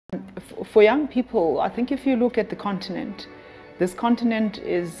For young people, I think if you look at the continent, this continent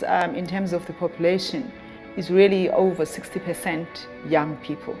is, in terms of the population, is really over 60% young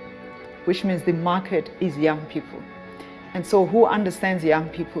people, which means the market is young people. And so who understands young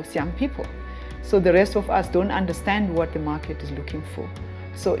people? It's young people. So the rest of us don't understand what the market is looking for.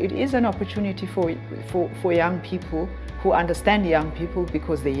 So it is an opportunity for young people who understand young people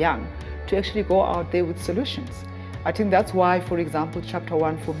because they're young to actually go out there with solutions. I think that's why, for example, Chapter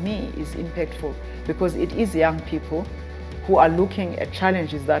 1 for me is impactful, because it is young people who are looking at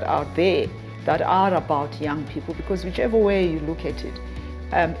challenges that are there, that are about young people, because whichever way you look at it,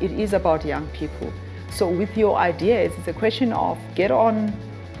 it is about young people. So with your ideas, it's a question of get on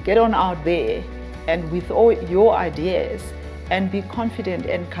out there and with all your ideas and be confident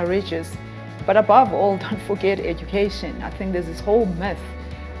and courageous. But above all, don't forget education. I think there's this whole myth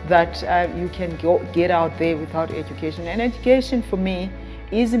that you can get out there without education. And education for me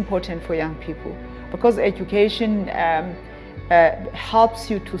is important for young people, because education helps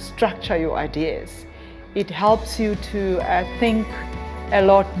you to structure your ideas. It helps you to think a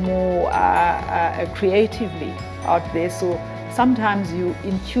lot more creatively out there. So sometimes you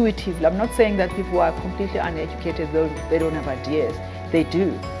intuitively, I'm not saying that people are completely uneducated, they don't have ideas, they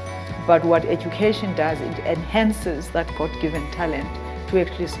do. But what education does, it enhances that God-given talent to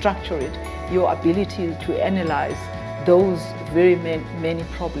actually structure it, your ability to analyze those very many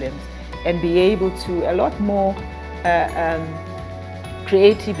problems and be able to a lot more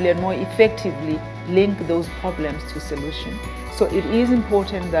creatively and more effectively link those problems to solution. So it is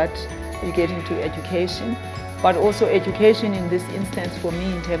important that you get into education, but also education in this instance for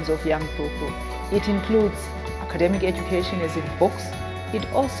me in terms of young people. It includes academic education as in books. It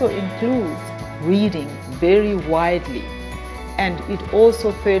also includes reading very widely. And it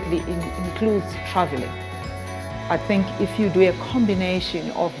also, thirdly, includes traveling. I think if you do a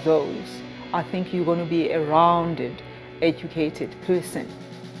combination of those, I think you're going to be a rounded, educated person.